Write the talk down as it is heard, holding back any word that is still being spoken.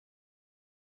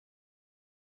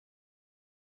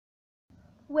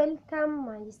Welcome,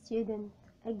 my student,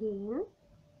 again.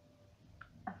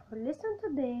 Our lesson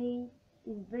today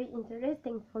is very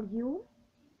interesting for you,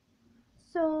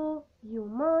 so you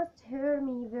must hear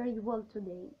me very well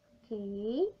today,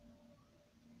 okay?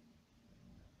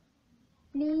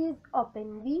 Please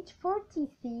open page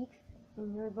 46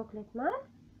 in your booklet math,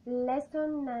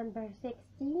 lesson number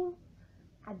 16,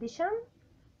 addition,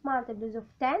 multiples of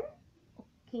 10,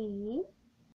 okay?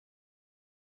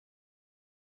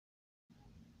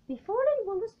 Before I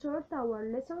will start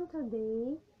our lesson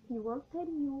today, I will tell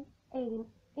you an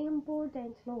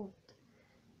important note.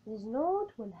 This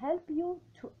note will help you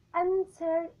to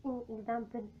answer an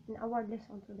example in our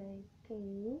lesson today.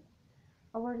 Okay?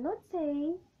 Our note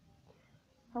says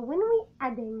when we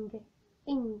adding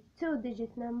in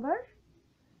two-digit number,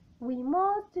 we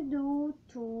must do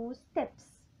two steps.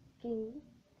 Okay?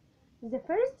 The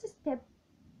first step,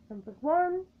 number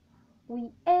one,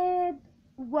 we add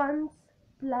ones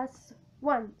plus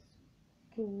ones.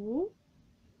 Okay?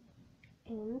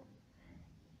 And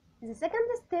the second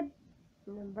step,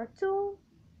 number two,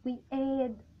 we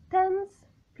add tens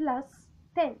plus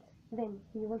tens. Then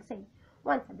we will say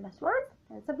ones plus ones,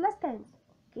 tens plus tens.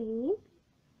 Okay,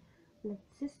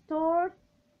 let's start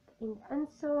and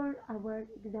answer our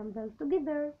example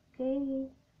together. Okay,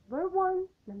 number one,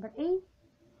 number 8, 10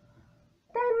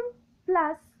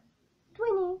 plus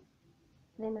 20.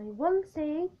 Then I will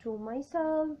say to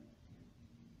myself,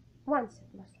 ones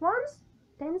plus ones,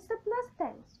 tens plus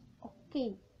tens.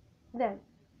 Okay, then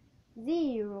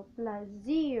 0 plus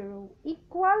 0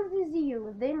 equals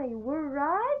 0. Then I will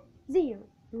write 0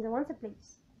 in the ones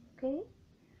place. Okay.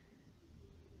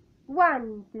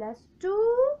 1 plus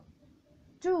 2,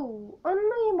 2 on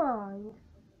my mind,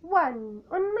 1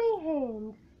 on my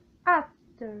hand.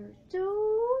 After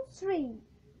 2, 3.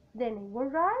 Then I will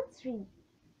write 3.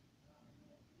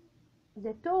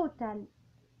 The total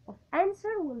of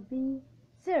answer will be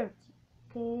 30.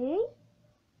 Okay.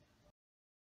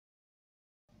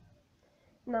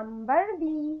 Number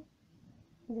B,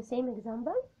 the same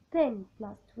example, 10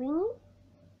 plus 20,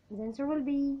 the answer will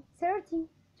be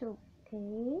 32.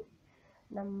 Okay.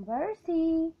 Number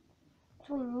C,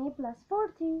 20 plus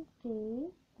 40.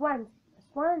 Okay. 1 plus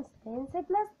 1, 10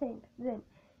 plus 10. Then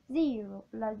 0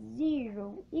 plus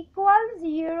 0 equals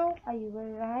 0. I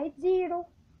will write 0.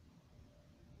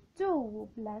 2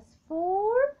 plus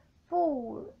 4,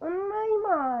 4 on my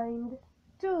mind,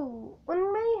 2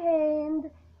 on my hand.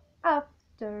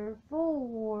 After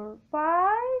 4,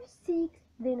 5, 6,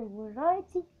 then I will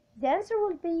write 6. The answer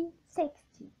will be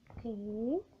 60.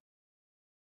 Okay.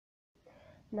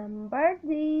 Number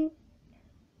D.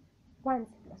 1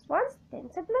 plus 1, 10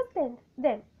 plus 10.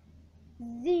 Then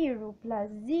 0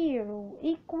 plus 0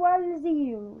 equals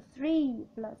 0. 3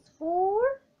 plus 4,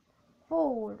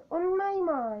 4 on my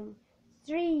mind,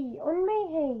 3 on my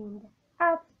hand.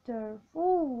 After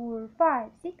 4,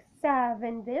 5, 6,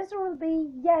 7, this will be,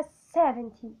 yes,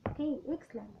 70. Okay,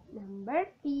 excellent. Number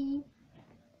E.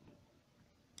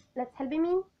 Let's help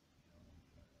me.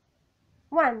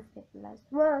 1 plus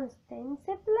 1, 10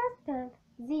 plus 10.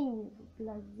 0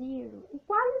 plus 0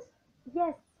 equals,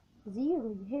 yes,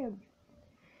 0, you heard.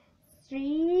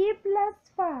 3 plus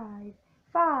 5,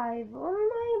 5 on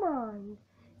my mind,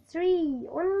 3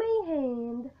 on my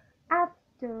hand.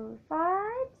 After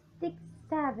 5, 6,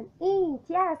 7, 8.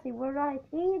 Yes, I will write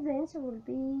 8. The answer will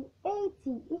be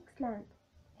 80. Excellent.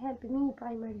 Help me,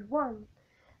 primary 1.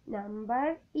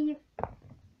 Number E.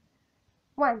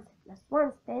 1 plus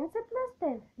 1, 10 plus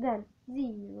 10. Then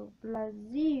 0 plus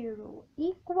 0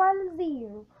 equals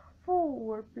 0.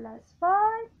 4 plus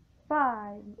 5,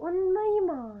 5 on my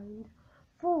mind,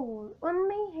 4 on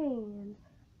my hand.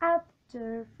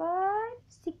 After 5,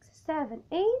 6, 7,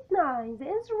 8, 9. The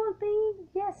answer will be,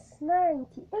 yes,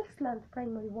 90. Excellent,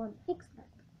 primary 1. Excellent.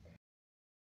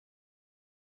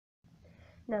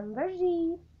 Number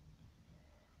G.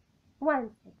 1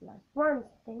 plus 1,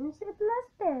 10 plus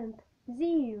 10.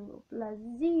 0 plus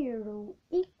 0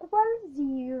 equals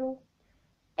 0.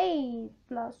 8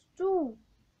 plus 2,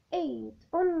 8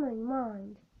 on my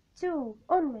mind, 2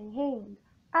 on my hand.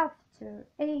 After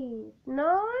 8,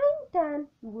 9, 10,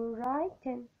 you will write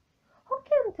 10. Who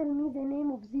can tell me the name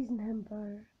of this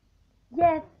number?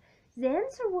 Yes, the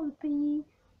answer will be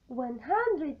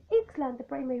 100. Excellent,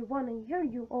 primary 1. I hear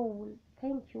you all.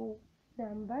 Thank you.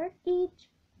 Number H.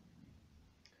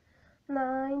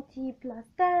 90 plus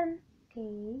 10.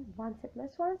 Okay, 1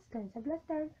 plus 1, 10 plus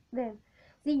 10. Then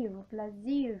 0 plus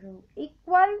 0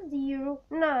 equals 0.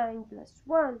 9 plus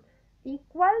 1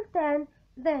 equals 10.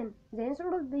 Then the answer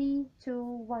will be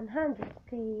 100.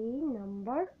 Okay,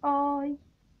 number I.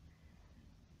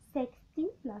 60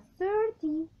 plus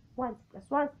 30. 1 plus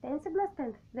 1 tenth plus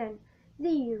 10th. Then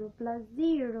 0 plus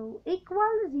 0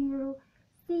 equals 0.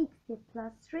 60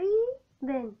 plus 3.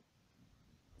 Then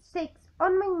 6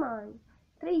 on my mind,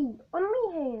 3 on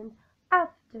my hand.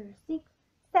 After 6,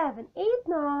 7, 8,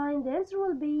 9, the answer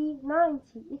will be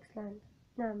 90. Excellent.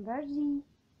 Number G.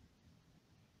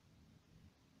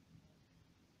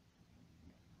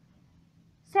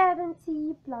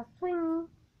 70 plus 20.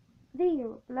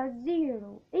 0 plus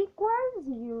 0 equals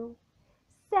 0.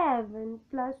 7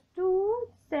 plus 2,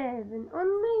 7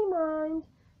 on my mind,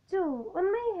 2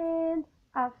 on my hand.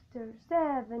 After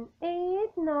 7,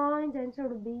 8, 9, the answer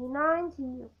will be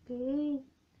 90. Okay.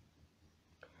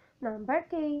 Number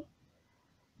K.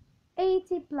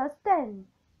 80 plus 10.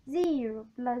 0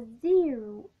 plus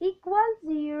 0 equals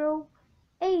 0.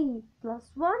 8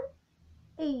 plus 1.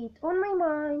 8 on my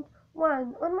mind,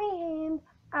 1 on my hand.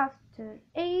 After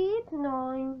 8,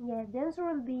 9, yeah, the answer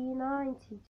will be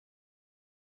 90.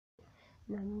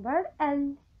 Number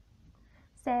L.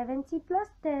 70 plus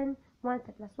 10. 1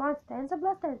 plus 1 10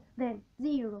 plus 10. Then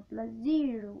 0 plus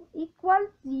 0 equals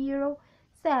 0.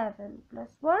 7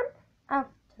 plus 1.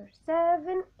 After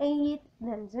 7, 8.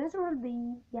 Then the answer will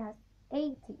be, yes,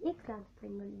 80. Excellent.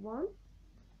 Primary 1.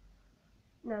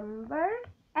 Number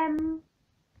M.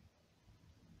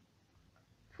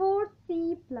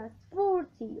 40 plus 40.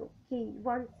 Okay,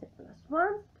 1 plus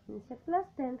 1, 10 plus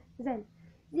 10. Then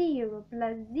 0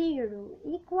 plus 0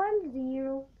 equals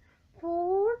 0.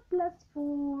 4 plus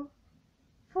 4.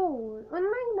 4 on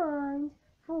my mind,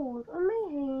 4 on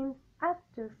my hand.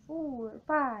 After 4,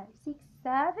 5, 6,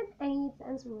 7, 8.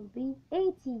 Answer will be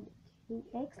 80. Okay,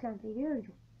 excellent. I hear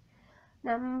you.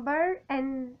 Number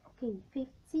N. Okay,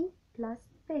 50 plus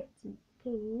 50.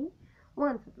 Okay,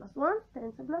 1 plus 1,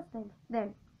 10 plus 10.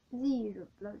 Then 0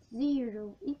 plus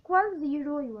 0 equals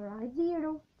 0. You are right,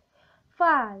 0.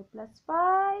 5 plus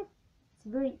 5. It's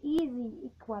very easy.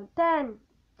 Equal 10.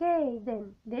 Okay,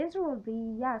 then the answer will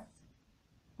be, yes,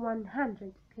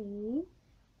 100. Okay.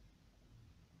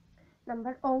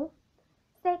 Number O.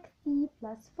 60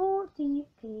 plus 40.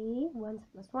 Okay, 1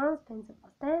 plus 1, 10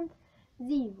 plus 10.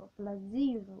 0 plus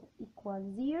 0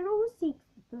 equals 0. 60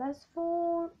 plus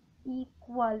 4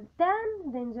 equals 10.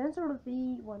 Then the answer will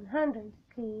be 100.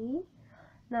 Okay.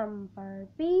 Number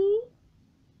B.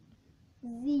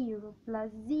 0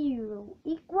 plus 0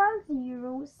 equals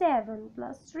 0. 7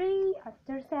 plus 3.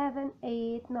 After 7,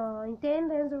 8, 9, 10.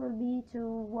 The answer will be to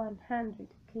 100.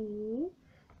 Okay.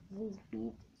 This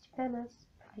bit is finished.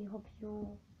 I hope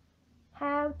you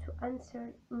have to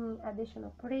answer any addition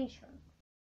operation.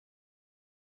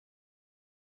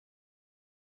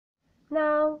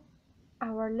 Now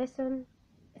our lesson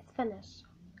is finished.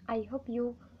 I hope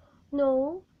you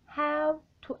know how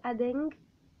to adding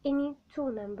any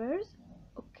two numbers.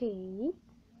 Okay.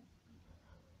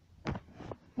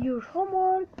 Your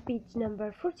homework, page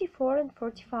number 44 and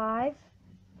 45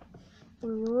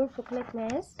 in your booklet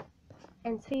math,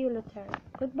 and see you later.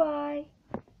 Goodbye.